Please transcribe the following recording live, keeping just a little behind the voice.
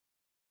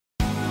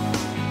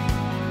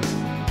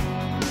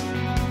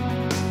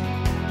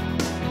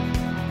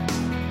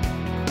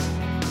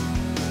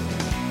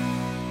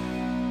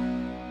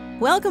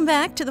Welcome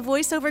back to the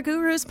VoiceOver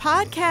Gurus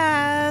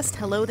podcast.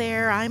 Hello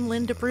there, I'm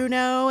Linda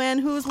Bruno, and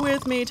who's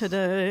with me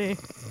today?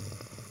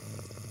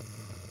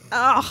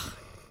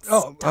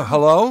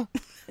 Hello?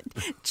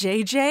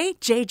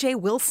 JJ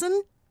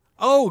Wilson.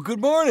 Oh, good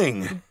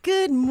morning.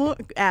 Good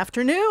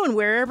afternoon,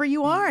 wherever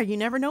you are. You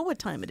never know what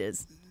time it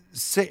is.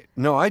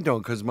 No, I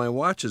don't, because my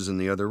watch is in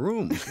the other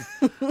room.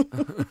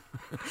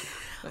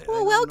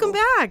 Well, welcome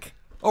back.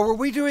 Oh, are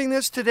we doing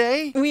this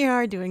today? We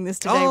are doing this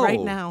today, right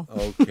now.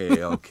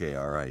 Okay,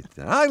 all right.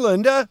 Hi,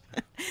 Linda.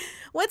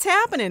 What's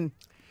happening?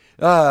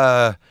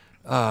 Doing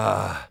a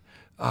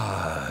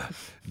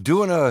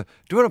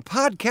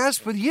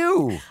podcast with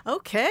you.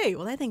 Okay,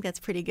 well, I think that's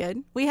pretty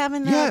good. We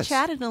haven't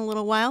chatted in a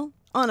little while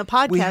on a We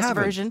podcast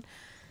haven't. version.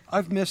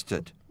 I've missed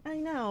it. I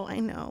know.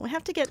 We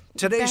have to get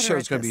Today's better show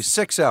is at going to be this.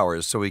 6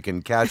 hours so we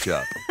can catch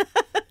up.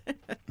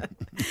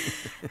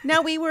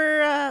 Now, we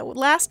were,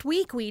 last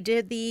week we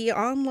did the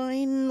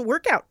online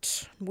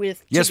workout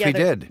with Yes, we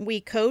together. did. We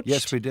coached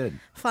Yes, we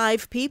did.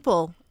 5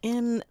 people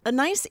in a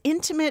nice,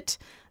 intimate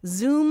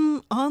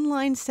Zoom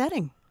online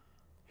setting.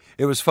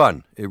 It was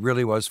fun. It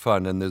really was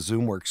fun, and the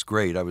Zoom works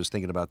great. I was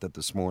thinking about that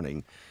this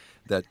morning,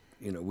 that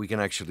we can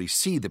actually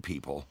see the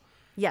people.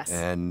 Yes.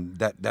 And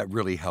that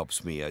really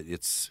helps me. I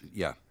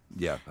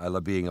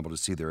love being able to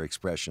see their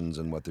expressions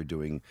and what they're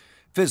doing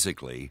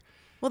physically.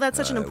 Well, that's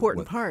such an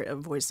important part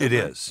of voiceover. It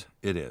is.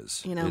 It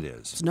is. You know, It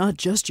is. It's not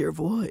just your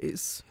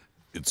voice.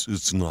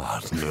 It's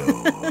not.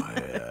 No.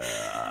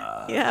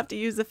 You have to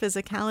use the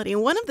physicality.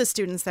 And one of the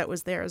students that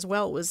was there as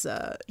well was,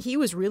 he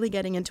was really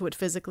getting into it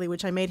physically,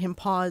 which I made him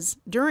pause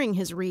during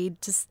his read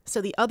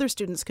so the other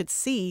students could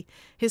see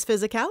his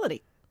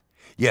physicality.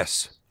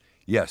 Yes.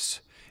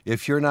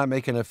 If you're not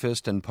making a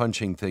fist and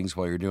punching things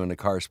while you're doing a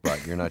car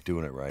spot, you're not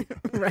doing it right.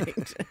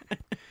 Right.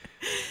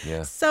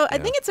 Yeah. So I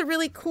think it's a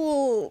really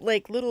cool,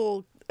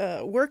 little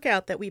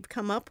workout that we've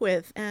come up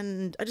with.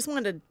 And I just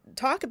wanted to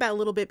talk about it a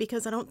little bit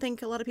because I don't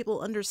think a lot of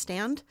people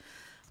understand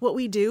what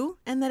we do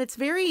and that it's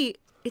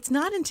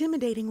not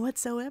intimidating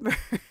whatsoever.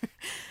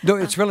 No,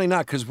 it's really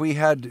not, because we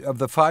had, of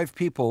the 5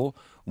 people,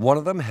 one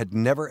of them had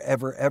never,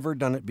 ever, ever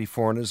done it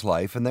before in his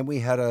life. And then we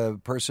had a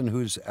person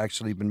who's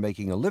actually been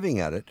making a living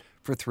at it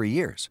for 3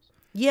 years.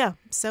 Yeah.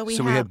 So we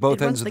had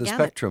both it ends runs of the gamut.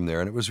 spectrum there.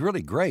 And it was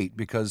really great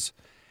because,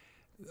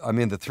 the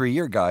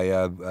 3-year guy,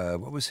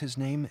 what was his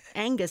name?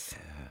 Angus.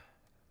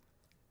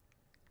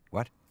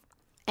 What?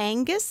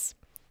 Angus?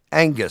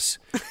 Angus.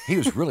 He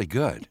was really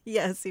good.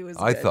 Yes, he was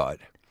I good. thought.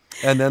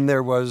 And then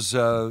there was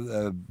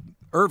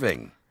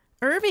Irving.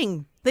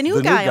 Irving, the new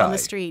The new guy on guy. the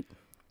street.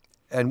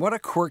 And what a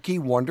quirky,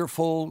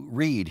 wonderful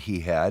read he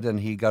had. And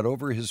he got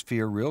over his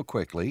fear real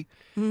quickly.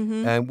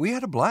 Mm-hmm. And we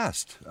had a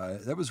blast.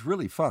 That was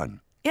really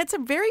fun. It's a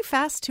very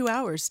fast 2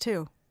 hours,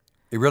 too.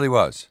 It really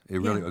was. It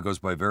goes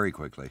by very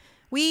quickly.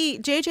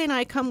 JJ and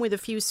I come with a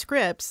few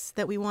scripts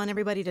that we want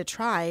everybody to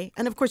try.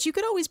 And of course, you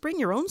could always bring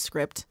your own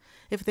script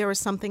if there was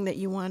something that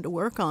you wanted to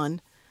work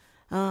on.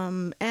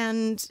 You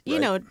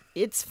know,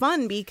 it's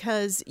fun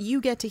because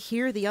you get to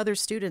hear the other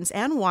students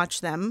and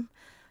watch them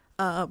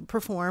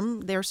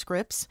perform their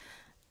scripts.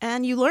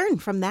 And you learn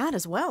from that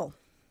as well.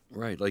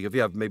 Right. Like if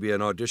you have maybe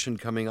an audition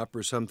coming up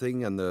or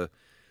something and the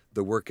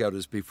workout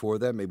is before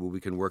that, maybe we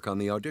can work on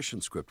the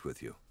audition script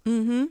with you.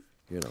 Mm-hmm.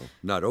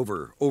 Not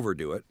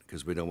overdo it,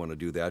 because we don't want to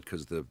do that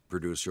because the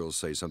producer will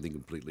say something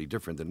completely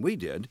different than we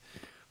did.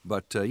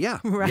 But yeah.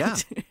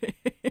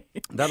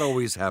 That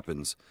always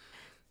happens.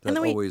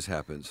 Always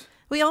happens.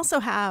 We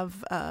also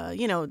have,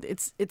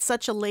 it's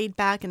such a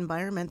laid-back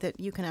environment that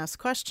you can ask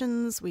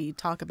questions. We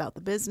talk about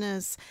the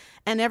business,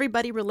 and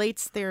everybody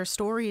relates their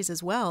stories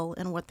as well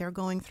and what they're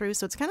going through.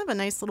 So it's kind of a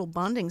nice little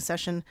bonding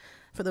session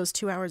for those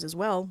 2 hours as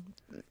well.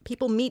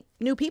 People meet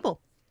new people.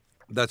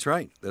 That's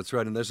right.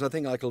 And there's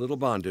nothing like a little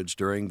bondage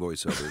during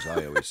voiceovers,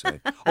 I always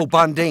say. Oh,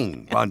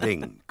 bonding. Oh,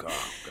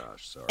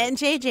 gosh, sorry. And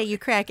JJ, you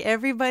crack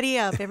everybody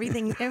up.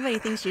 Everybody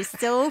thinks you're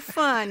so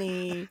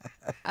funny.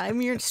 I'm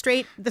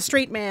the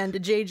straight man to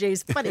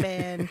JJ's funny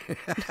man.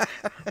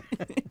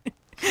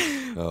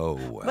 Oh,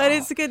 wow. But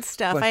it's good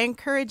stuff. I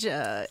encourage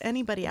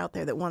anybody out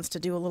there that wants to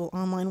do a little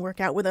online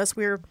workout with us.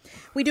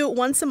 We do it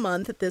once a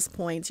month at this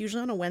point. It's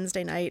usually on a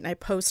Wednesday night, and I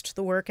post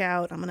the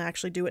workout. I'm going to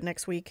actually do it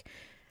next week.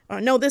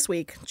 This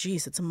week.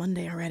 Jeez, it's a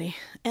Monday already.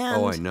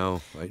 And I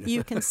know.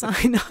 You can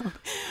sign up.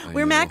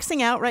 We're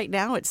maxing out right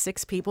now at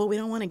 6 people. We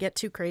don't want to get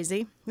too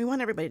crazy. We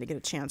want everybody to get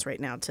a chance right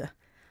now to.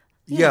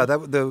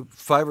 The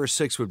 5 or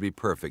 6 would be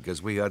perfect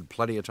because we had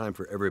plenty of time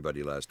for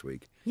everybody last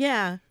week.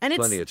 Yeah, and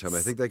Plenty of time.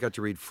 I think they got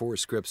to read 4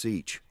 scripts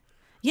each.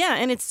 Yeah,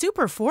 and it's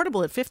super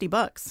affordable at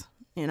 $50.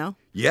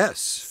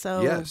 Yes.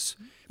 Yes.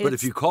 But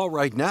if you call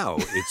right now,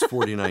 it's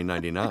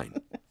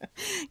 $49.99.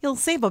 You'll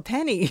save a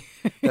penny.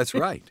 That's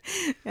right.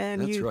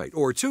 And That's right.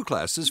 Or 2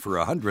 classes for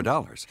 $100.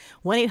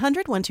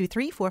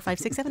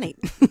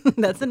 1-800-123-45678.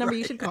 That's the number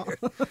you should call.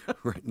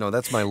 Right. No,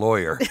 that's my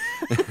lawyer.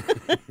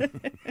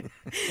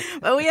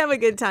 But we have a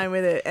good time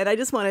with it. And I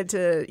just wanted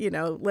to,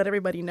 let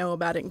everybody know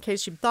about it in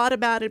case you've thought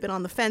about it, been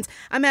on the fence.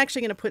 I'm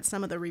actually going to put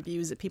some of the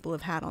reviews that people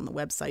have had on the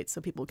website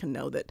so people can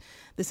know that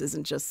this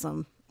isn't just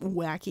some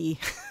wacky,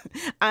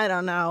 I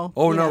don't know.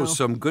 Oh, no,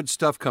 some good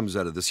stuff comes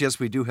out of this. Yes,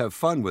 we do have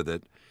fun with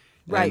it.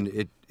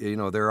 Right.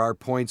 And there are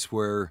points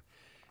where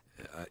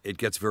it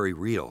gets very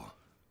real,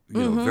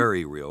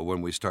 very real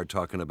when we start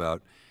talking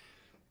about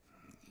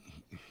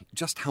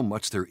just how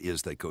much there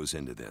is that goes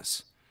into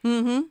this.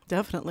 Mm-hmm.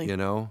 Definitely.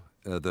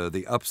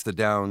 The ups, the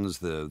downs,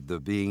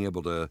 the being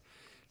able to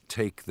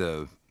take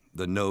the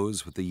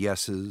no's with the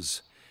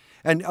yeses.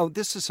 And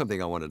this is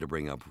something I wanted to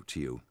bring up to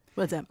you.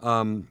 What's that?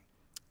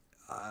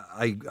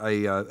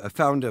 I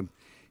found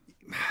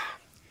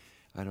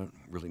I don't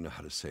really know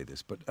how to say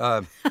this, but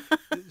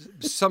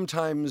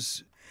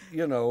sometimes,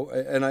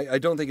 and I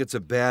don't think it's a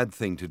bad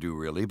thing to do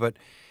really, but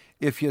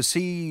if you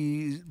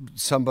see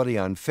somebody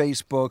on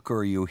Facebook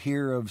or you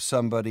hear of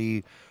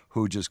somebody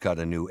who just got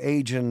a new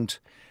agent,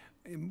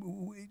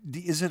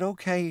 is it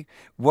okay?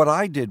 What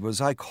I did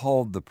was I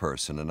called the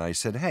person and I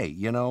said, hey,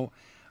 you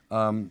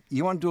want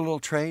to do a little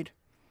trade?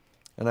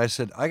 And I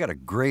said, I got a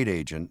great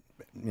agent,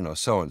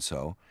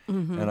 so-and-so.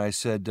 Mm-hmm. And I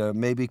said,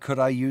 maybe could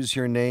I use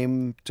your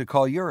name to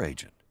call your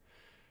agent?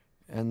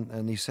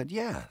 And he said,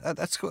 yeah,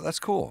 that's cool. That's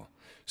cool.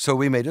 So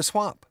we made a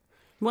swap.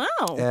 Wow.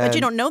 But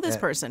you don't know this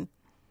person.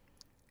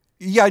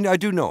 Yeah, I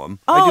do know him.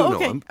 Oh, I do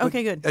okay. know him.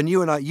 Okay, good. And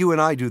you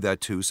and I do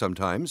that too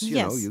sometimes.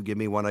 Yes. You give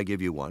me one, I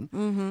give you one.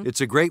 Mm-hmm. It's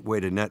a great way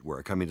to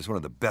network. I mean, it's one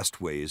of the best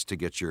ways to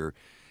get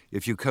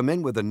if you come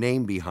in with a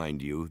name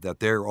behind you that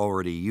they're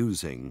already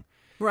using.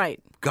 Right.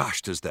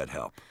 Gosh, does that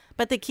help?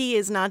 But the key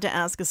is not to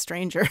ask a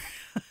stranger.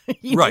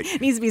 Right. It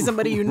needs to be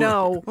somebody you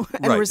know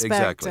and right, respect,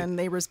 exactly. and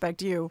they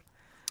respect you.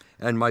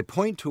 And my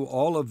point to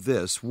all of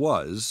this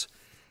was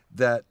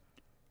that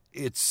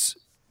it's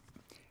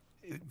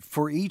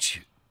for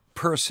each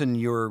person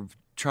you're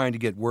trying to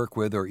get work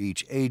with, or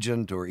each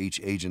agent or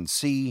each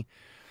agency,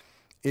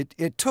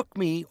 it took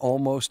me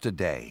almost a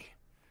day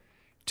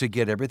to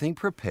get everything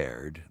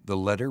prepared, the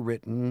letter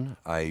written.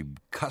 I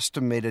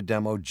custom made a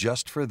demo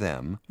just for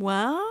them.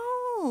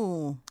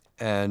 Wow.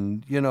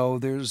 And,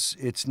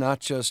 it's not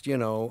just,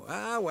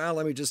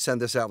 let me just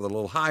send this out with a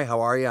little, hi, how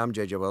are you? I'm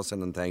J.J.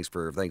 Wilson, and thanks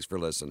for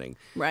listening.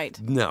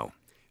 Right. No.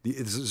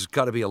 There's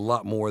got to be a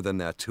lot more than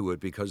that to it,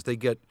 because they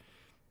get,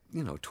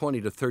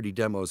 20 to 30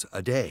 demos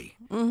a day,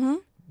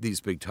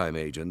 these big-time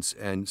agents,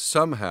 and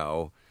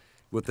somehow,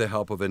 with the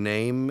help of a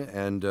name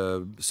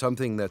and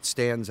something that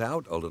stands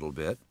out a little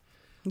bit,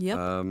 yep.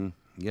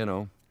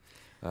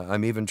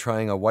 I'm even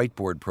trying a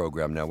whiteboard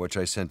program now, which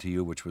I sent to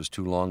you, which was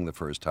too long the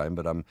first time,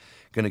 but I'm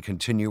going to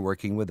continue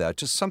working with that.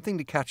 Just something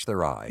to catch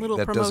their eye.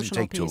 That doesn't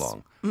take too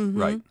long.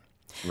 Mm-hmm.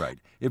 Right.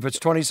 If it's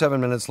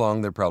 27 minutes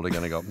long, they're probably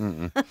going to go,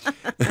 mm-mm.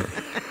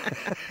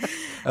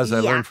 As I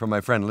learned from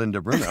my friend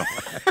Linda Bruno.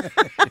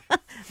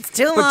 It's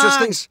too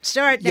long.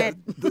 Short. Yeah,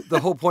 the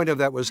whole point of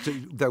that was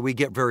that we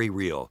get very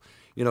real.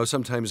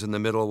 Sometimes in the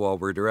middle while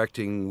we're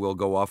directing, we'll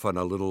go off on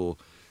a little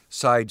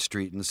side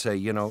street and say,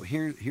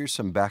 here's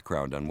some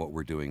background on what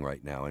we're doing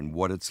right now and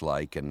what it's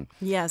like and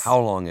how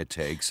long it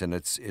takes. And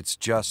it's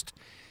just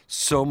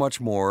so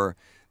much more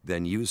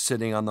than you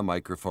sitting on the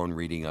microphone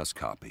reading us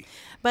copy.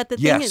 But the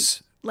thing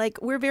is,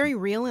 we're very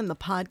real in the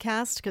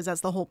podcast because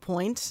that's the whole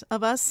point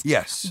of us.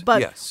 Yes.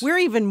 But we're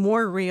even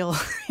more real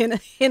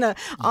in a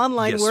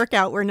online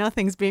workout where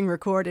nothing's being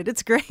recorded.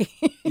 It's great.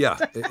 Yeah.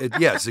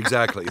 Yes,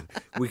 exactly.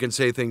 We can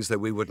say things that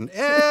we wouldn't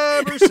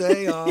ever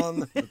say on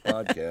the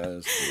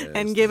podcast. Yes,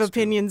 and give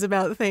opinions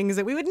about things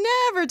that we would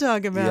never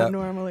talk about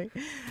normally.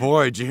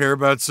 Boy, did you hear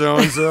about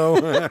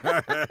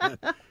so-and-so?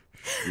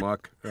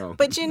 Muck. Oh.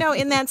 But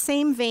in that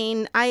same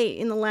vein,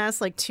 in the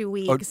last 2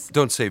 weeks. Oh,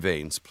 don't say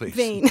veins, please.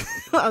 Vein.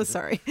 Oh,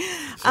 sorry.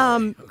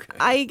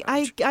 Okay.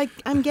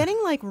 I'm getting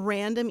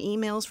random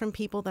emails from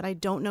people that I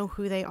don't know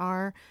who they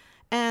are,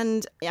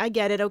 and I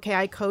get it. Okay,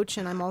 I coach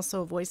and I'm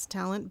also a voice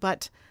talent,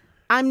 but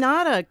I'm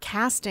not a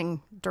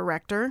casting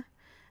director.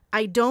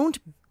 I don't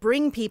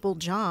bring people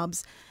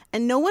jobs,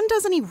 and no one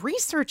does any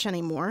research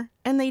anymore,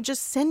 and they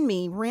just send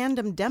me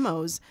random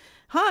demos.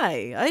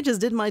 Hi, I just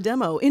did my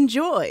demo.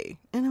 Enjoy.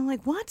 And I'm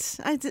like, what?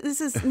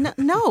 This is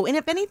no. And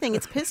if anything,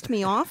 it's pissed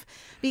me off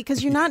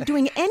because you're not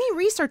doing any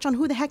research on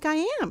who the heck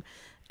I am.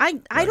 I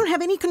don't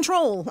have any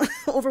control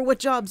over what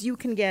jobs you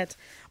can get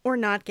or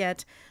not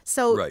get.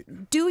 So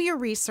do your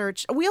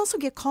research. We also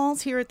get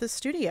calls here at the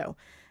studio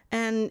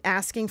and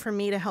asking for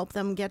me to help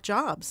them get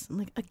jobs. I'm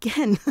like,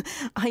 again,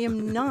 I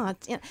am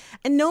not.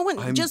 And no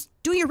one, just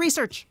do your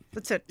research.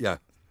 That's it. Yeah.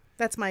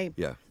 That's my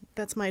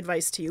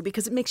advice to you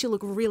because it makes you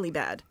look really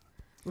bad.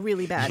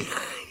 Really bad.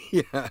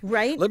 Yeah.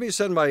 Right? Let me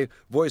send my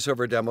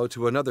voiceover demo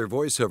to another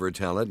voiceover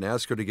talent and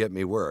ask her to get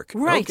me work.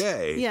 Right.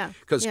 Okay. Yeah.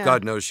 Because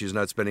God knows she's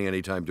not spending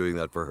any time doing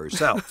that for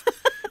herself.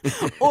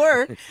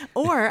 Or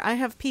I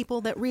have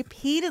people that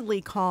repeatedly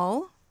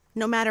call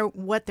no matter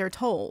what they're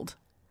told.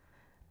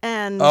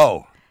 And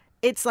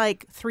it's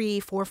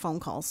 3-4 phone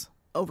calls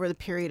over the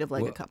period of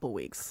a couple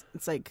weeks.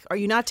 It's are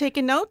you not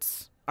taking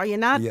notes? Are you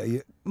not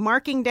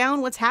marking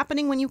down what's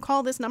happening when you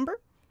call this number?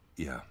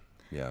 Yeah.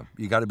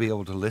 You got to be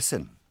able to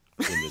listen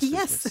in this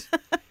Yes. business.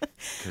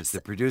 Because the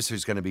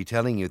producer's going to be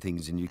telling you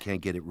things and you can't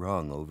get it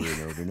wrong over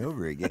and over and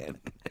over again.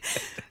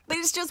 But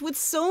it's just with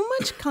so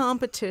much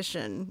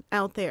competition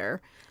out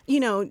there,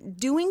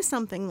 doing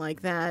something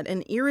like that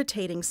and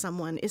irritating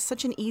someone is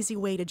such an easy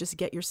way to just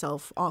get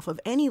yourself off of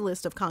any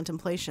list of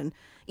contemplation.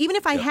 Even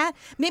if I had,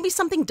 maybe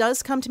something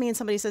does come to me and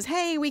somebody says,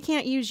 hey, we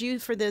can't use you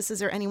for this. Is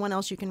there anyone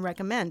else you can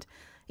recommend?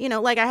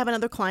 Like I have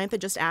another client that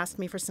just asked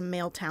me for some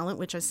male talent,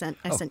 which I sent.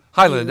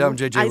 Hi, Linda. I'm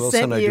J.J.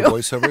 Wilson. I do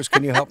voiceovers.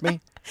 Can you help me?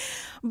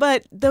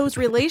 But those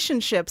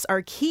relationships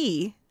are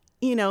key,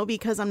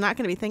 because I'm not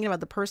going to be thinking about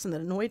the person that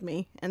annoyed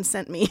me and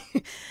sent me,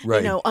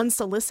 Right.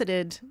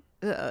 unsolicited,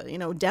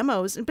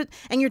 demos.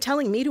 And you're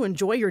telling me to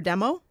enjoy your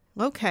demo?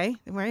 Okay,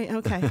 right?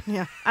 Okay,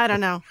 yeah. I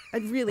don't know.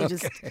 It really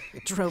just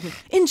drove me.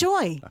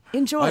 Enjoy.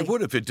 I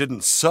would if it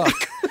didn't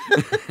suck.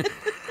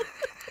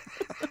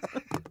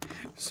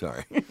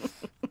 Sorry.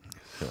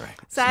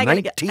 So I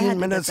gotta 19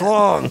 minutes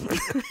long.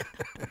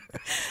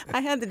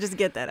 I had to just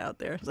get that out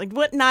there. It's like,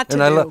 what not to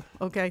And do,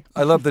 okay?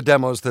 I love the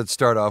demos that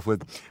start off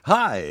with,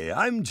 hi,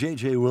 I'm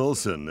J.J.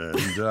 Wilson,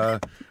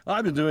 and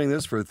I've been doing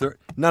this for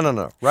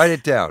No. Write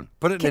it down.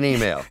 Put it in an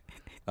email.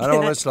 I don't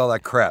want to listen to all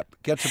that crap.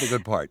 Get to the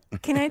good part.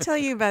 Can I tell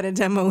you about a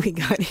demo we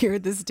got here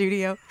at the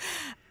studio?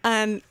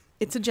 And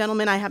it's a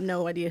gentleman. I have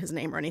no idea his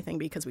name or anything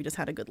because we just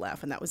had a good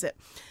laugh and that was it.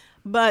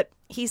 But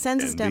he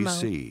sends his demo.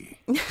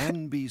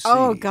 NBC.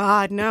 Oh,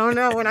 God. No,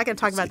 we're not going to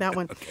talk about that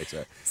one. Okay,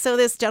 sorry. So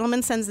this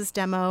gentleman sends this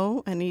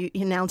demo and he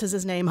announces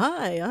his name.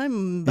 Hi,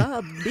 I'm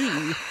Bob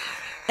B.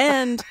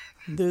 And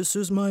this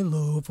is my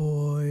low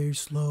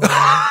voice, low.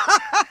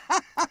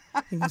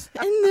 He goes,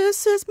 and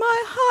this is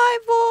my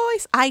high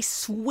voice. I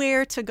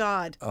swear to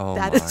God,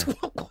 that is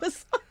what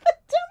was on the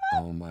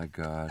demo. Oh, my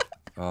God.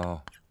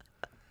 Oh.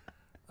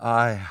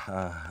 I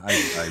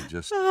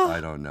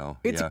don't know.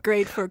 It's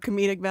great for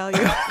comedic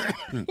value.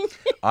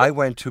 I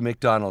went to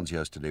McDonald's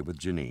yesterday with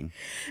Janine.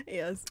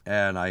 Yes.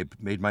 And I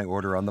made my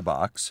order on the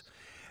box.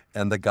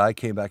 And the guy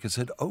came back and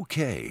said,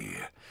 okay,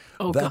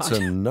 that's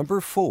God. a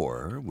number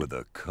 4 with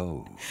a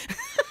code.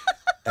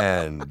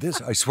 And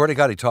this, I swear to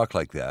God, he talked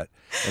like that.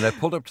 And I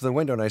pulled up to the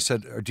window and I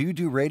said, do you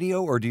do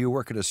radio or do you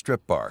work at a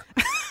strip bar?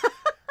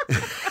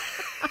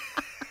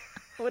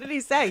 What did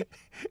he say?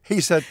 He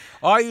said,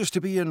 I used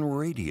to be in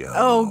radio.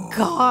 Oh,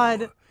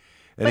 God.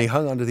 And he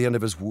hung on to the end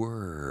of his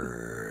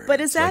word. But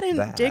is that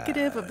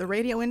indicative of the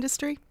radio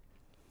industry?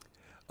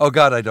 Oh,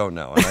 God, I don't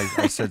know. And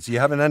I said, so you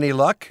having any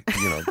luck?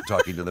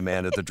 Talking to the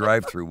man at the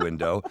drive-through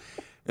window.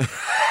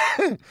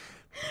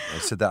 I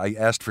said that I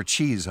asked for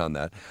cheese on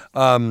that.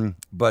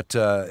 But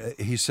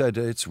he said,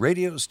 it's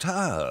radio's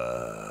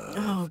tough.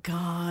 Oh,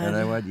 God. And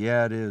I went,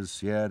 yeah, it is.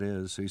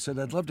 So he said,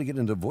 I'd love to get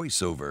into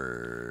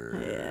voiceover.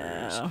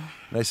 Yeah.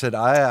 And I said,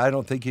 I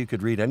don't think you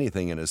could read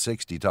anything in a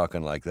 60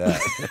 talking like that.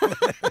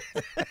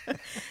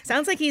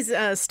 Sounds like he's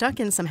stuck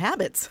in some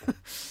habits.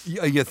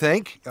 You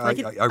think?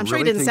 Like I I'm sure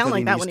he really didn't think sound that like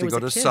he that needs when to he was go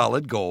a to kid.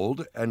 Solid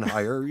Gold and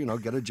hire,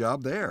 get a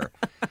job there.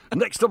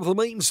 Next up on the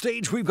main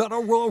stage, we've got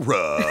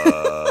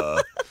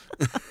Aurora.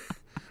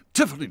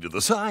 Tiffany to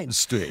the side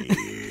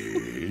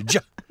stage.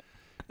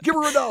 Give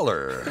her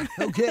 $1.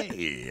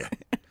 Okay.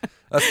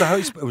 That's the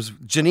house.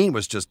 Janine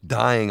was just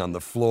dying on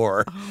the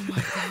floor. Oh, my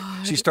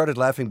God. She started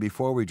laughing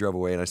before we drove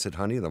away, and I said,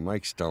 honey, the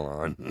mic's still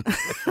on.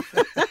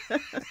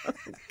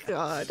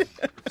 God.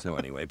 So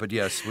anyway, but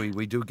yes,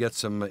 we do get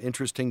some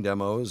interesting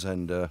demos,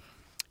 and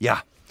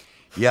yeah.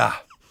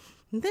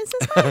 This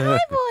is my high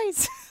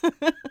voice.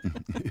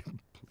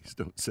 Please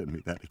don't send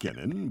me that again,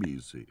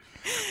 NBC.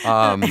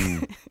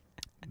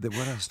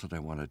 What else did I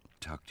want to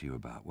talk to you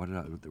about?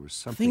 There was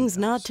something Things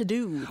else. not to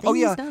do. Oh,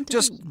 yeah, Things not to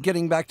just do.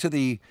 getting back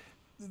to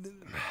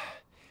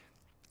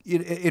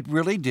it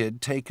really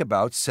did take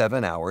about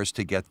 7 hours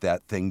to get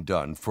that thing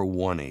done for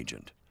one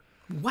agent.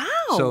 Wow.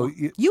 So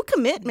you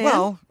commit, man.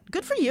 Well,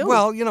 good for you.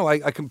 Well,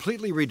 I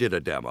completely redid a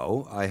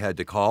demo. I had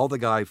to call the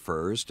guy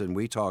first, and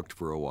we talked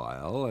for a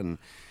while, and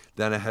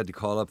then I had to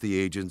call up the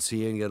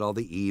agency and get all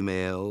the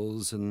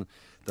emails, and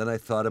then I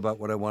thought about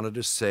what I wanted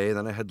to say.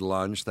 Then I had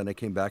lunch. Then I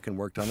came back and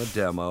worked on a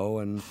demo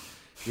and,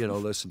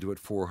 listened to it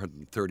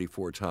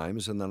 434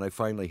 times, and then I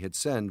finally hit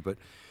send. But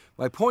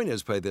my point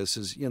is by this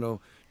is,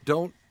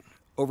 don't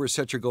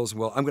overset your goals.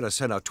 Well, I'm going to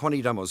send out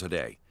 20 demos a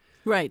day.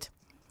 Right.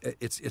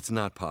 It's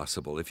not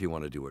possible if you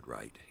want to do it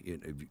right.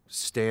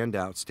 Stand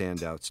out,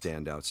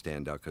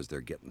 because they're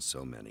getting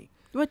so many.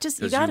 Well,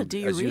 you got to do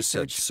your as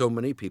research. You said, so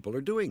many people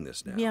are doing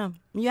this now. Yeah.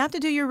 You have to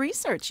do your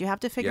research. You have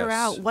to figure Yes.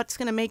 out what's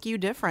going to make you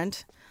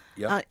different.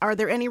 Yep. Are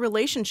there any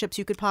relationships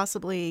you could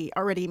possibly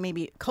already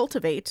maybe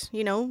cultivate?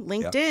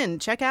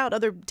 LinkedIn, check out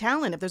other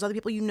talent. If there's other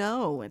people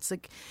it's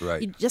like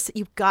Right.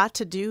 you've got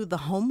to do the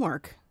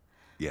homework.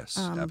 Yes,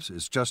 absolutely.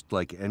 It's just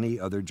like any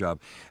other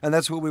job. And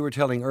that's what we were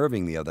telling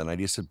Irving the other night.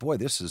 He said, boy,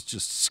 this is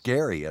just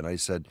scary. And I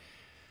said,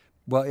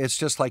 well, it's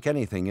just like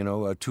anything.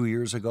 2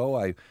 years ago,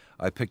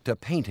 I picked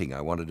up painting. I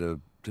wanted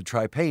to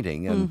try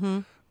painting.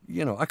 And,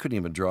 I couldn't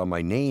even draw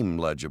my name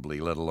legibly,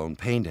 let alone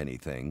paint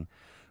anything.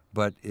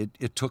 But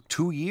it took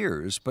 2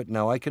 years, but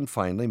now I can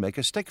finally make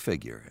a stick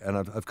figure, and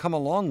I've come a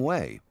long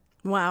way.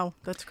 Wow,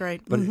 that's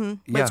great. But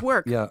But it's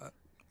work. Yeah.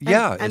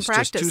 Yeah, and it's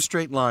practice. just 2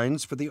 straight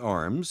lines for the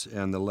arms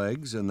and the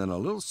legs, and then a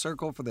little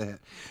circle for the head.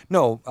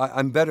 No,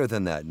 I'm better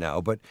than that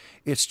now, but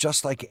it's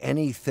just like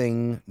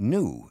anything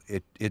new.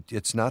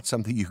 It's not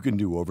something you can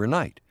do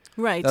overnight.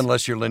 Right.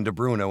 Unless you're Linda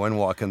Bruno and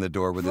walk in the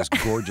door with this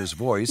gorgeous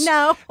voice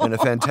No. and a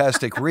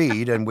fantastic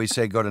read, and we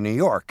say, go to New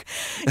York.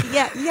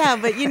 Yeah,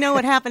 but you know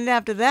what happened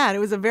after that? It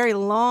was a very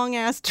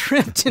long-ass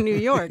trip to New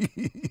York.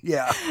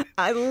 Yeah.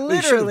 I They should have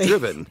literally,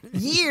 driven.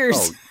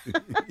 years,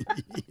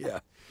 Yeah.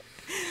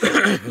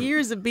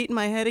 years of beating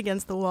my head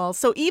against the wall.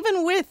 So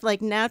even with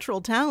like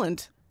natural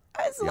talent,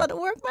 I still had to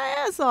work my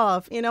ass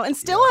off, and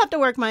still have to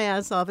work my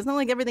ass off. It's not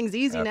like everything's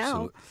easy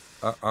now.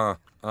 Absolutely.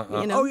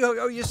 You know?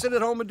 Oh, you sit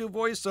at home and do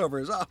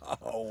voiceovers.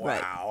 Oh,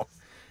 wow.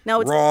 No,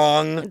 it's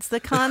Wrong. It's the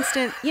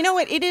constant. You know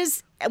what? It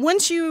is.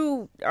 Once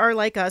you are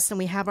like us and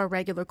we have our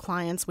regular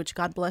clients, which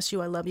God bless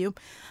you, I love you.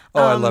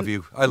 Oh, I love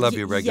you. I love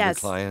you, regular yes.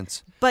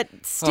 clients. But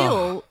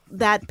still,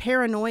 that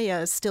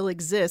paranoia still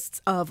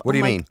exists of, What do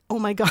you mean? Oh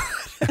my God,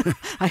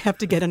 I have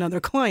to get another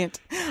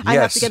client. I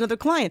have to get another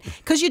client.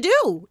 Because you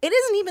do. It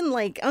isn't even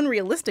like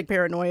unrealistic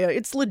paranoia.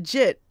 It's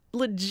legit.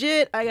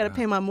 I got to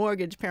pay my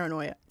mortgage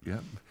paranoia. Yeah.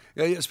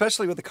 Yeah,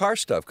 especially with the car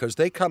stuff, because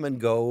they come and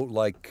go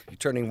like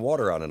turning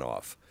water on and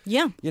off.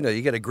 Yeah.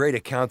 You get a great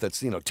account that's,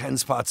 10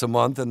 spots a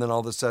month, and then all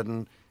of a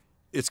sudden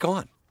it's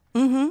gone.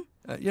 Mm-hmm.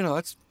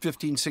 That's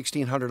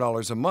 $1,500,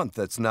 $1,600 a month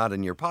that's not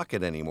in your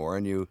pocket anymore,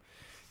 and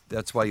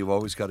that's why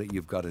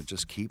you've got to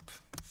just keep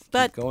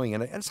going,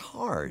 and it's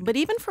hard. But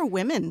even for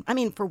women,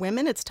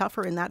 it's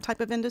tougher in that type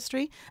of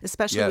industry,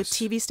 especially with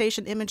TV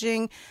station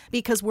imaging,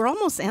 because we're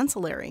almost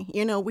ancillary.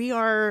 We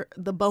are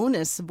the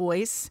bonus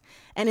voice,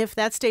 and if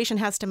that station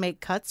has to make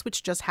cuts,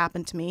 which just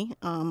happened to me,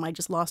 I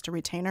just lost a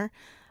retainer,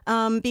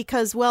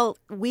 because,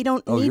 we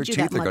don't need you that much. Oh, your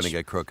teeth are going to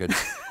get crooked.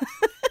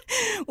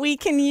 We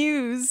can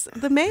use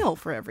the male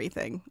for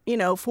everything,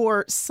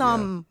 for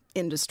some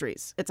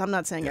industries. I'm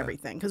not saying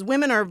everything, because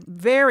women are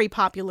very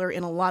popular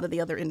in a lot of the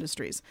other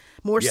industries,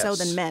 more so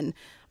than men.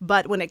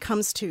 But when it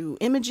comes to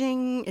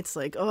imaging, it's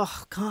like,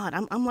 oh God,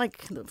 I'm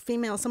like the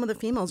female. Some of the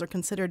females are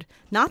considered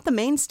not the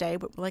mainstay,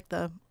 but like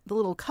the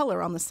little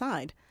color on the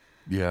side.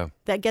 Yeah.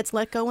 That gets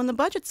let go when the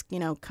budgets,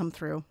 come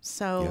through.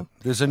 So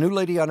there's a new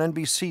lady on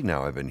NBC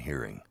now, I've been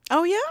hearing.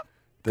 Oh yeah.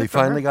 They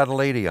finally got a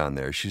lady on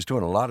there. She's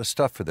doing a lot of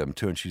stuff for them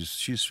too, and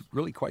she's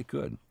really quite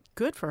good.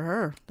 Good for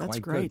her. That's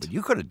quite great. Good. But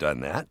you could have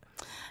done that.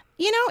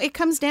 It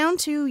comes down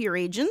to your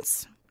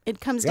agents.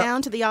 It comes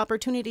down to the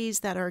opportunities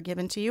that are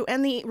given to you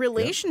and the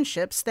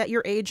relationships that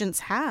your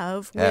agents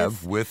have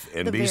with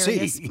NBC. The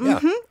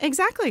various,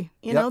 exactly.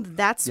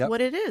 That's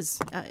what it is.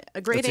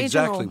 A great That's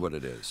agent exactly what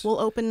it is. will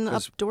open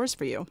up doors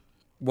for you.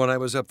 When I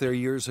was up there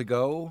years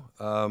ago,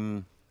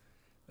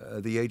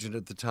 the agent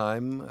at the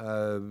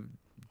time,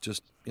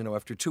 just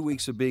after 2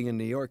 weeks of being in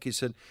New York, he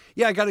said,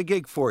 "Yeah, I got a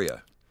gig for you."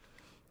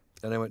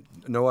 And I went,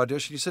 "No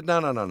audition?" He said,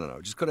 No.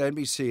 Just go to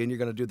NBC and you're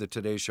going to do the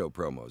Today Show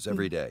promos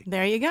every day.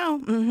 There you go.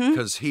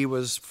 Because he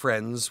was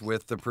friends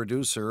with the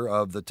producer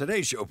of the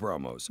Today Show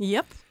promos.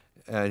 Yep.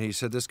 And he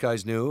said, this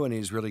guy's new and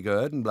he's really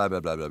good and blah, blah,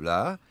 blah, blah,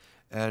 blah.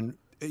 And,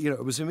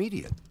 it was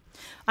immediate.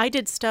 I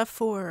did stuff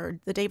for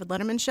the David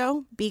Letterman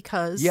show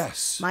because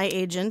my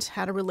agent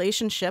had a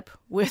relationship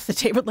with the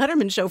David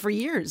Letterman show for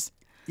years.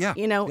 Yeah.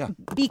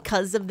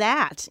 Because of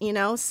that,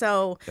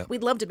 so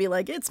we'd love to be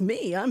like, it's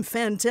me, I'm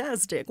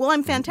fantastic. Well,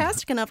 I'm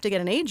fantastic enough to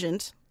get an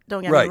agent,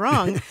 don't get me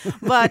wrong,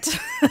 but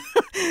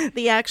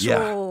the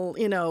actual,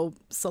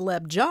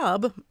 celeb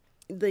job,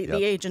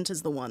 the agent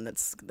is the one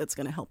that's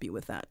going to help you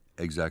with that.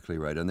 Exactly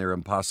right. And they're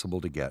impossible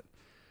to get.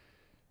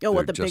 Oh,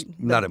 what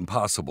not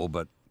impossible,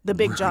 but the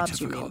big really jobs,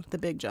 difficult. you mean? The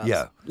big jobs.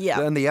 Yeah.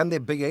 Yeah. And the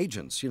big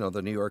agents,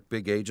 the New York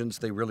big agents,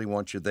 they really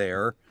want you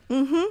there.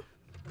 Mm-hmm.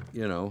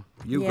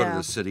 You go to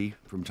the city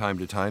from time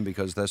to time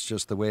because that's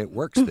just the way it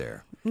works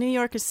there. New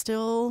York is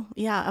still,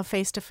 a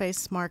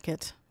face-to-face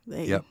market.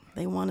 They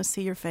want to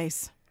see your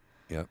face.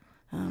 Yep.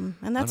 And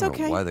that's I don't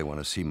know okay. why they want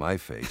to see my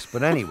face,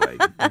 but anyway,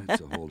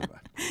 it's a whole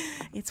lot.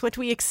 It's what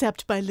we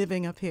accept by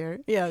living up here.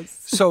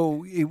 Yes.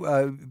 So,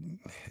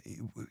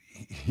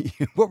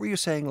 what were you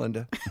saying,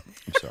 Linda?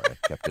 I'm sorry,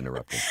 I kept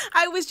interrupting.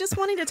 I was just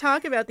wanting to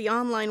talk about the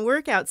online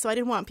workout, so I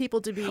didn't want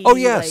people to be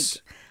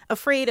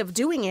afraid of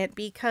doing it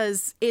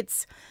because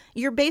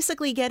you're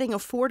basically getting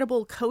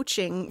affordable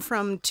coaching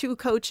from two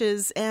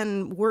coaches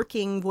and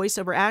working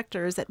voiceover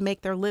actors that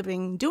make their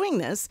living doing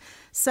this.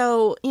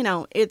 So,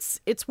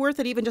 it's worth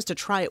it even just to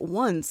try it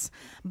once.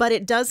 But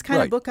it does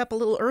kind of book up a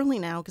little early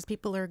now because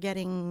people are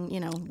getting,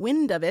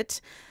 wind of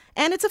it.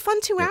 And it's a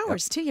fun 2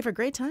 hours, too. You have a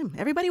great time.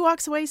 Everybody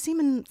walks away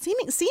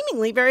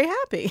seemingly very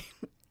happy.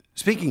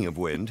 Speaking of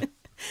wind.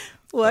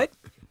 What?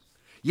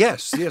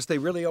 Yes, they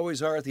really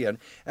always are at the end.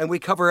 And we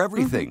cover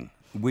everything.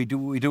 Mm-hmm. We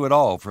do it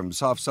all, from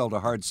soft sell to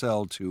hard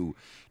sell to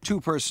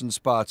two-person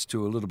spots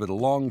to a little bit of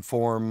long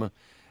form.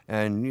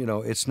 And,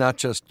 it's not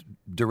just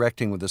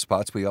directing with the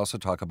spots. We also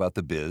talk about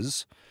the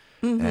biz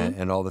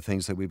and all the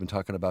things that we've been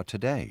talking about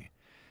today.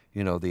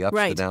 You know, the ups, the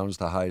Right. downs,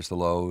 the highs, the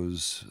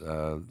lows.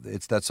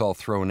 That's all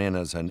thrown in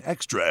as an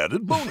extra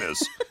added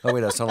bonus. Oh,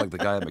 wait, I sound like the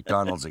guy at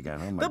McDonald's again.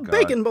 Oh, my The God.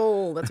 bacon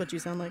bowl. That's what you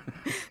sound like.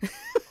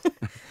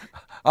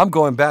 I'm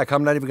going back.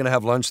 I'm not even going to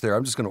have lunch there.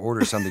 I'm just going to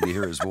order something to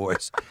hear his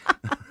voice.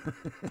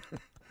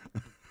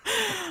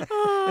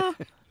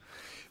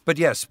 But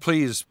yes,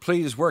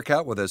 please work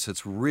out with us.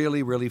 It's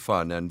really, really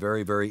fun and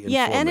very, very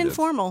informative. Yeah, and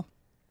informal.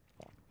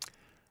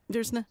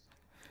 There's no.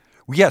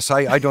 Yes,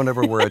 I don't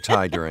ever wear a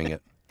tie during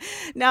it.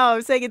 No, I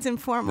was saying it's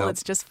informal. Nope.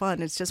 It's just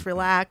fun. It's just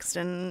relaxed,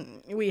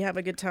 and we have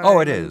a good time. Oh,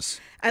 it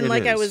is. And It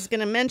like I is. was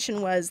going to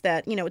mention was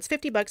that, it's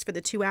 $50 for the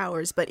 2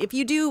 hours. But if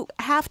you do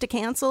have to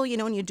cancel,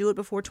 and you do it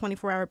before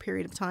 24-hour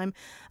period of time,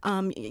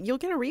 you'll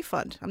get a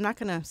refund. I'm not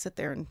going to sit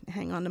there and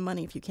hang on to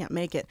money if you can't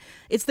make it.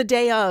 It's the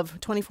day of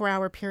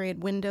 24-hour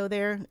period window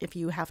there. If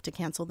you have to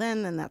cancel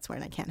then that's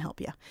when I can't help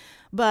you.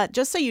 But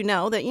just so you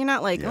know that you're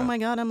not like, Yeah. oh my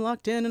God, I'm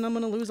locked in and I'm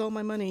going to lose all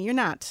my money. You're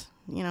not,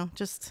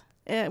 just...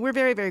 we're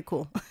very, very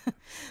cool.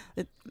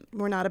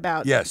 We're not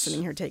about Yes.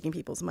 sitting here taking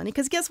people's money.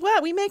 Because guess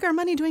what? We make our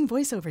money doing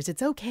voiceovers.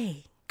 It's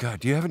okay.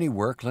 God, do you have any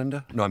work,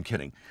 Linda? No, I'm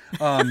kidding.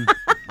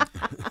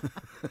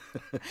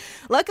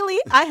 Luckily,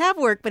 I have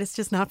work, but it's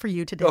just not for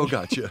you today. Oh,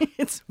 gotcha.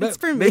 it's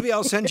for me. Maybe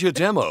I'll send you a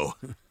demo.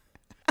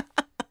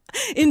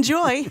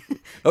 Enjoy.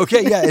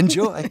 Okay, yeah,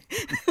 enjoy.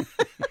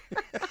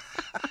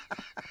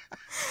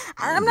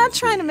 I'm not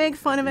trying to make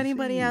fun of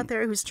anybody out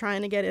there who's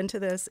trying to get into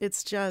this.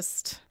 It's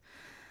just...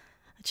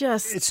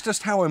 It's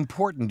just how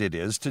important it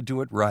is to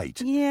do it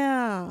right.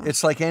 Yeah.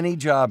 It's like any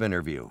job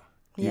interview.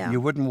 Yeah. You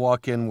wouldn't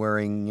walk in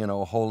wearing,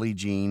 holy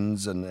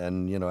jeans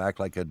and act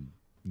like a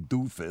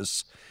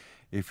doofus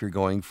if you're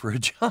going for a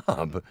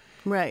job.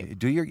 Right.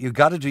 You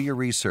got to do your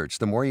research.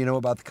 The more you know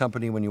about the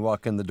company when you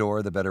walk in the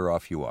door, the better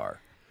off you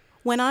are.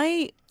 When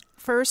I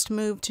first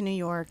moved to New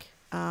York,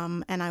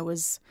 and it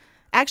was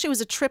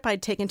a trip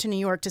I'd taken to New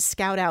York to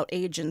scout out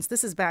agents.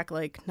 This is back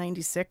like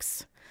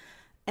 96.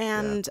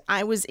 And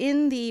I was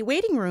in the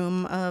waiting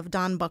room of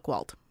Don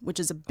Buchwald, which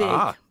is a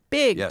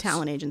big yes.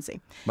 talent agency.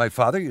 My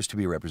father used to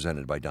be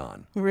represented by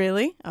Don.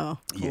 Really? Oh,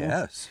 cool.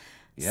 Yes.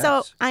 Yes.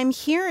 So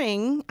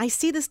I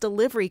see this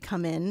delivery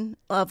come in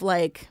of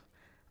like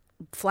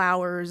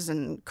flowers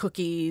and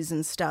cookies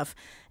and stuff.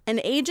 An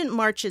agent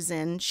marches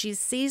in. She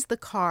sees the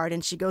card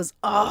and she goes,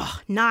 "Oh,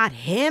 not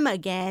him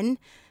again."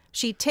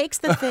 She takes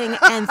the thing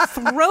and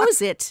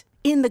throws it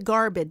in the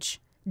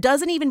garbage.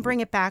 Doesn't even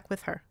bring it back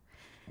with her.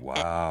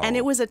 Wow. And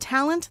it was a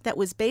talent that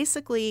was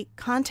basically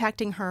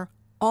contacting her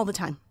all the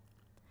time.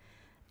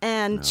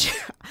 And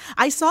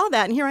I saw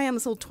that, and here I am,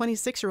 this little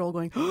 26-year-old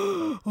going,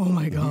 oh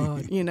my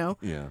God,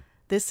 Yeah.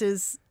 This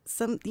is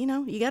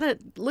you got to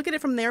look at it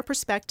from their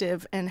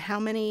perspective and how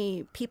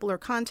many people are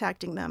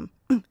contacting them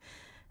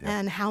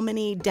and how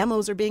many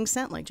demos are being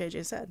sent, like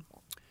JJ said.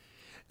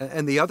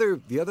 And the other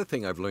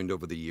thing I've learned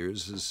over the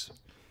years is,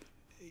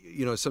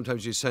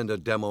 sometimes you send a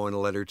demo and a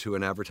letter to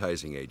an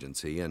advertising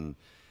agency, and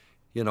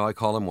I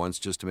call them once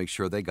just to make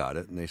sure they got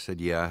it, and they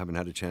said, "Yeah, I haven't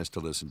had a chance to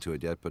listen to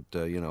it yet, but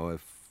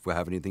if we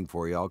have anything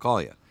for you, I'll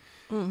call you."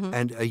 Mm-hmm.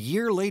 And a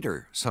year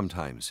later,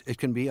 sometimes it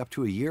can be up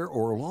to a year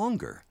or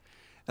longer,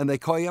 and they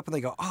call you up and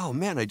they go, "Oh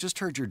man, I just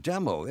heard your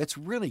demo. It's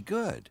really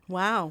good."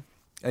 Wow.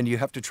 And you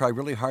have to try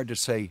really hard to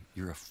say,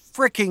 "You're a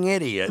freaking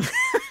idiot."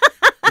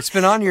 It's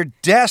been on your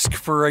desk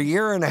for a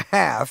year and a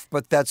half,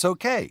 but that's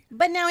okay.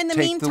 But now in the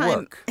Take the meantime,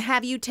 work.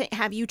 have you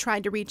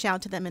tried to reach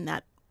out to them in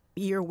that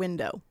year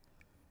window?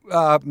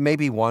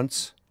 Maybe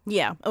once,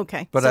 Yeah,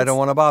 okay. but So I don't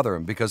want to bother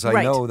them because I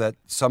Right. know that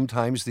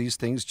sometimes these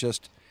things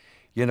just,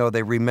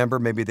 they remember,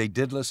 maybe they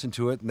did listen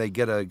to it and they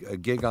get a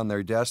gig on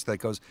their desk that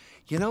goes,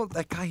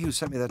 that guy who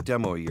sent me that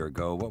demo a year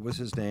ago, what was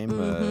his name?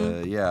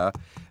 Mm-hmm. Yeah.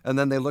 And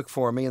then they look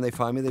for me and they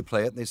find me, they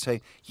play it and they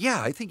say,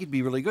 "Yeah, I think you'd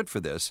be really good for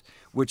this,"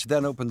 which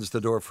then opens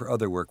the door for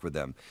other work with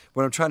them.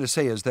 What I'm trying to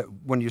say is that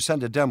when you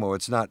send a demo,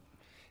 it's not,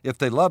 if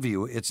they love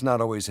you, it's not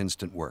always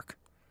instant work.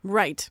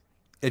 Right.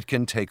 It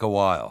can take a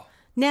while.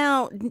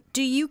 Now,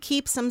 do you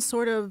keep some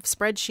sort of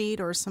spreadsheet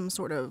or some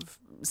sort of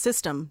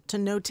system to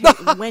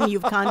notate when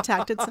you've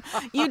contacted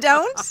You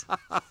don't?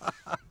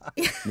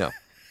 No.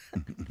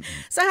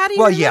 So how do you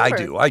Well, remember? yeah,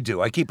 I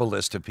do. I keep a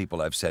list of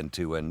people I've sent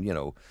to and,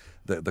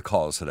 the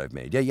calls that I've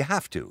made. Yeah, you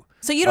have to.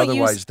 So you don't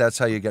Otherwise, that's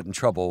how you get in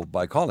trouble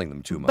by calling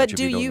them too much But if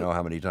do you don't you- know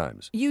how many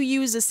times. You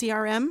use a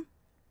CRM?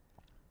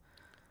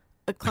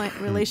 A client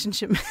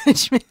relationship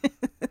management?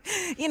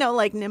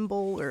 Like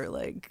Nimble or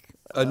like...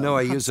 No,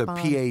 I use a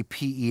HubSpot.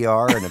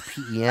 PAPER and a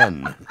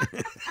PEN.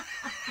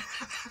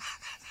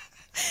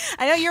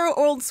 I know you're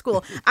old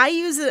school. I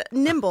use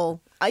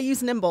Nimble,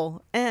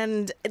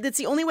 and it's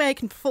the only way I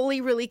can fully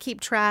really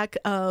keep track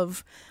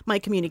of my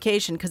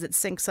communication because it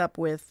syncs up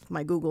with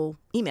my Google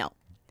email.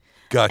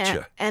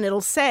 Gotcha. And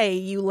it'll say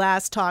you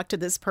last talked to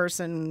this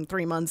person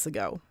 3 months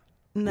ago.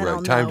 And then I'll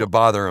Right, time know. to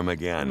bother them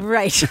again.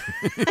 Right.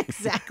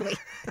 Exactly.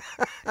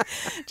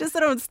 Just so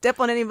I don't step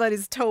on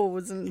anybody's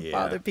toes and Yeah,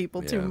 bother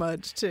people too yeah.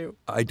 much, too.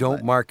 I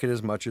don't market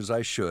as much as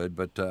I should,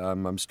 but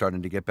I'm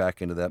starting to get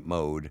back into that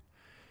mode.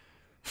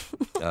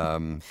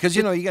 Because,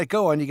 you get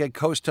going, you get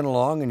coasting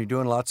along and you're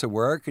doing lots of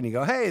work and you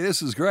go, hey,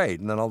 this is great.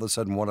 And then all of a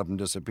sudden one of them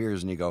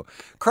disappears and you go,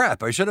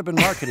 crap, I should have been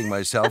marketing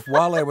myself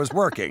while I was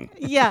working.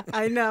 Yeah,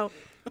 I know.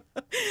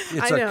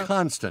 It's a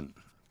constant.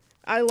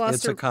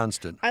 It's a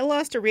constant. I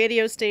lost a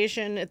radio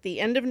station at the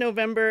end of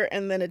November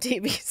and then a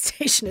TV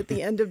station at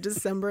the end of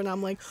December. And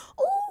I'm like,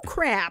 oh,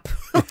 crap.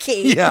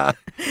 Okay. Yeah.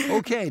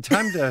 Okay.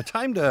 Time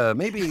to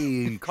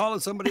maybe call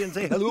somebody and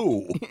say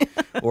hello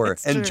or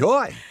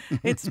enjoy.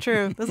 It's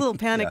true. There's a little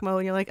panic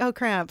mode. You're like, oh,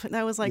 crap.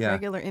 That was like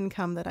regular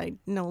income that I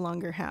no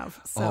longer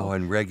have. So. Oh,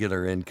 and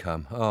regular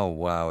income. Oh,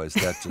 wow. Is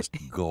that just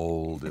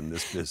gold in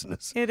this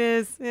business? It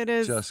is. It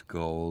is. Just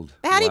gold.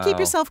 How do you keep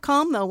yourself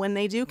calm, though, when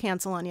they do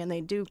cancel on you and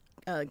they do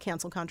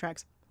cancel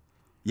contracts?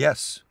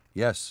 Yes.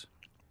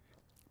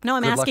 No,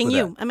 I'm asking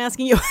you. I'm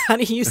asking you, how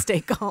do you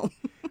stay calm?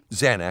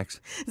 Xanax.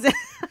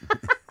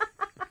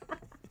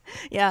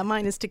 Yeah,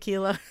 mine is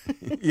tequila.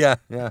 Yeah.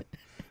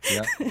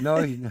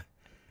 No,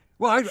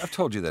 well, I've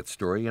told you that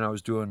story. I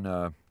was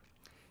doing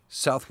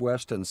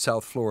Southwest and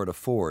South Florida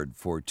Ford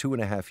for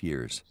 2.5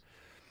 years.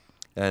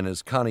 And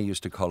as Connie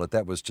used to call it,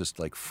 that was just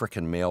like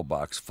frickin'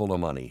 mailbox full of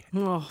money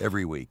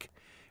every week.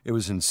 It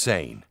was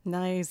insane.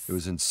 Nice. It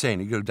was insane.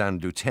 You go down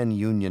and do 10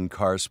 union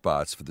car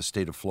spots for the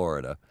state of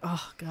Florida.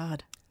 Oh,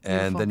 God.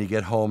 And then you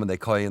get home and they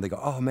call you and they go,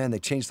 oh, man, they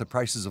changed the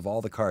prices of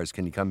all the cars.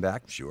 Can you come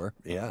back? Sure.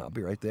 Yeah, I'll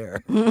be right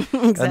there.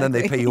 Exactly. And then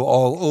they pay you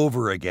all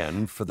over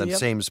again for the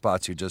same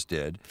spots you just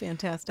did.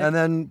 Fantastic. And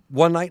then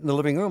one night in the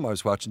living room, I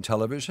was watching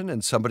television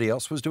and somebody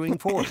else was doing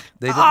Ford.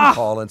 They didn't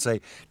call and say,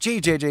 gee,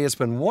 JJ, it's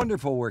been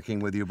wonderful working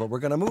with you, but we're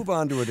going to move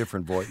on to a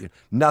different voice.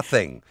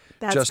 Nothing.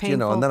 That's just,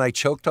 painful. And then I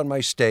choked on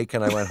my steak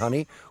and I went,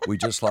 honey, we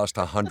just lost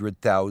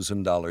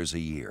 $100,000 a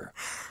year.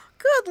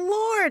 Good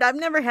Lord, I've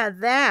never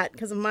had that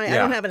because of I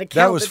don't have an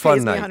account that was fun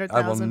pays me night. $100,000.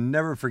 I will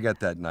never forget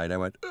that night. I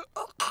went,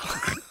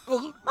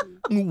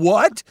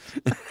 what?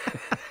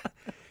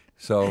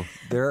 So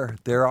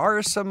there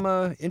are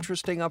some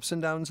interesting ups and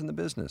downs in the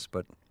business,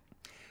 but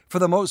for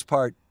the most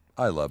part,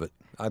 I love it.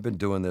 I've been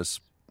doing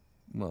this,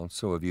 well,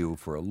 so have you,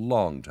 for a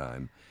long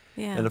time.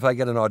 Yeah. And if I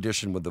get an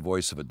audition with the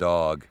voice of a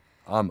dog,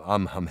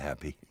 I'm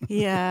happy.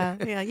 Yeah.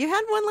 You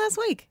had one last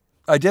week.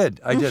 I did.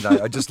 I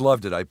just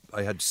loved it.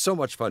 I had so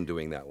much fun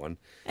doing that one.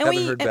 And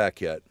Haven't heard back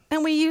yet.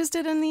 And we used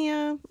it in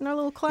in our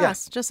little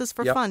class, just as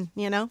for fun,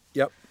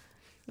 Yep.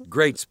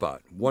 Great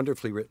spot.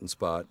 Wonderfully written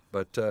spot.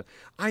 But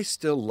I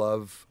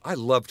love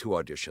to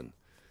audition.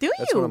 Do you?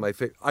 That's one of my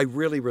favorite. I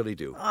really, really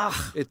do.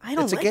 I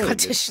don't it's a like game.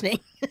 auditioning.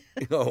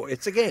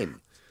 It's a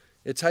game.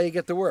 It's how you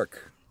get the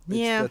work.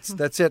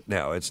 That's it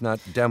now. It's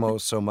not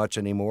demos so much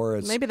anymore.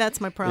 Maybe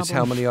that's my problem. It's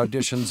how many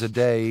auditions a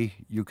day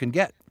you can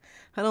get.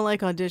 I don't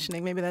like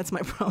auditioning. Maybe that's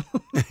my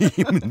problem.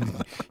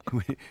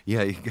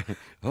 Yeah.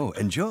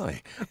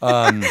 Enjoy.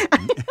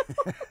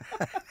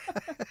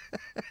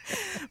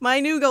 My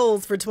new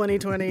goals for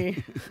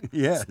 2020.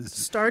 Yes.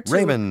 Start to...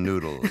 Ramen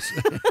noodles.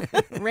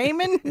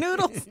 Ramen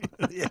noodles?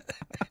 Yeah.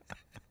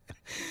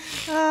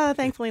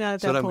 Thankfully not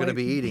at that point. That's what I'm going to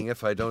be eating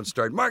if I don't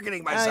start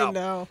marketing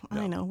myself.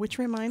 I know. Which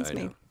reminds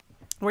me.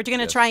 We're going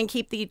to try and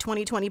keep the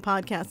 2020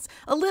 podcasts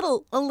a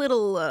little,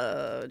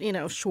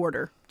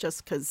 shorter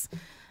just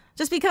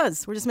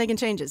because we're just making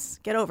changes.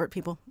 Get over it,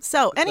 people.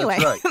 So anyway,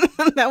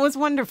 that was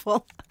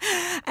wonderful.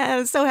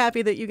 I'm so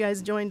happy that you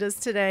guys joined us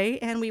today,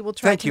 and we will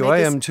try to make I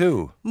am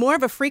too. More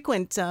of a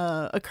frequent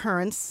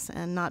occurrence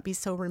and not be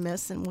so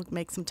remiss, and we'll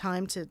make some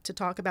time to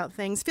talk about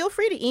things. Feel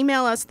free to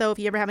email us, though, if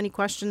you ever have any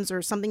questions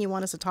or something you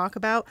want us to talk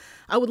about.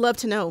 I would love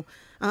to know.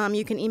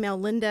 You can email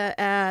Linda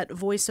at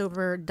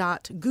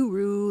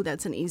voiceover.guru.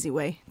 That's an easy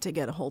way to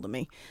get a hold of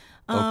me.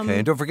 Okay,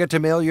 and don't forget to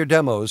mail your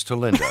demos to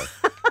Linda.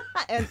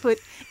 And put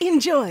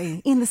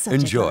enjoy in the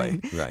subject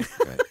line. Right.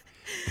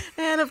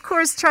 And, of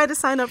course, try to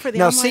sign up for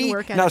the online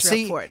workout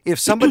for it. If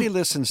somebody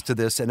listens to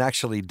this and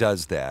actually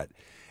does that,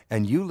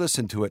 and you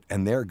listen to it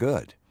and they're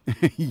good,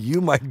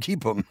 you might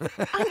keep them.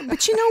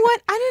 But you know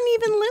what? I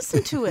didn't even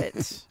listen to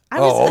it. I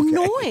was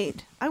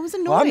annoyed.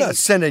 Well, I'm not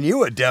sending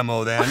you a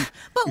demo then.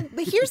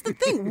 But here's the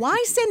thing.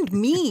 Why send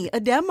me a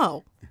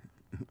demo?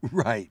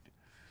 Right.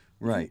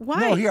 Why?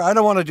 No, here, I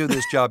don't want to do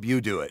this job. You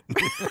do it.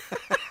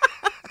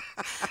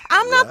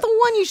 I'm not the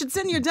one you should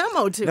send your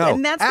demo to. No,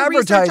 and that's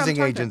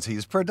advertising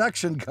agencies,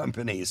 production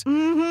companies.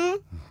 Mm-hmm.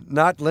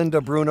 Not Linda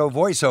Bruno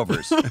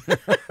voiceovers.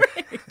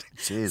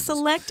 Jesus.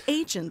 Select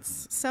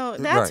agents. So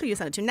that's who you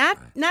send it to.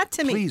 Not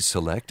to me. Please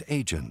select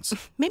agents.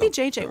 Maybe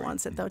JJ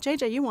wants it, though.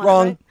 JJ, you want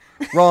it,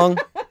 right?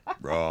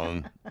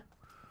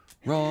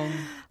 Wrong.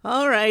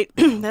 All right.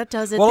 That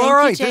does it. Well, Thank all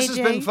right. you, JJ. This has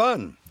been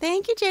fun.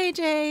 Thank you,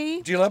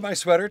 JJ. Do you love my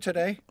sweater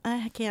today?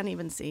 I can't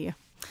even see you.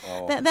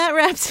 Oh. That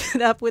wraps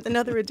it up with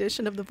another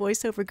edition of the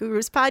VoiceOver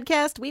Gurus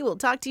podcast. We will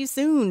talk to you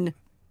soon.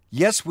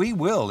 Yes, we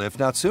will, if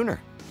not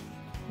sooner.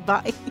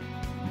 Bye.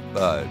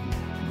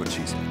 What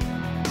she said.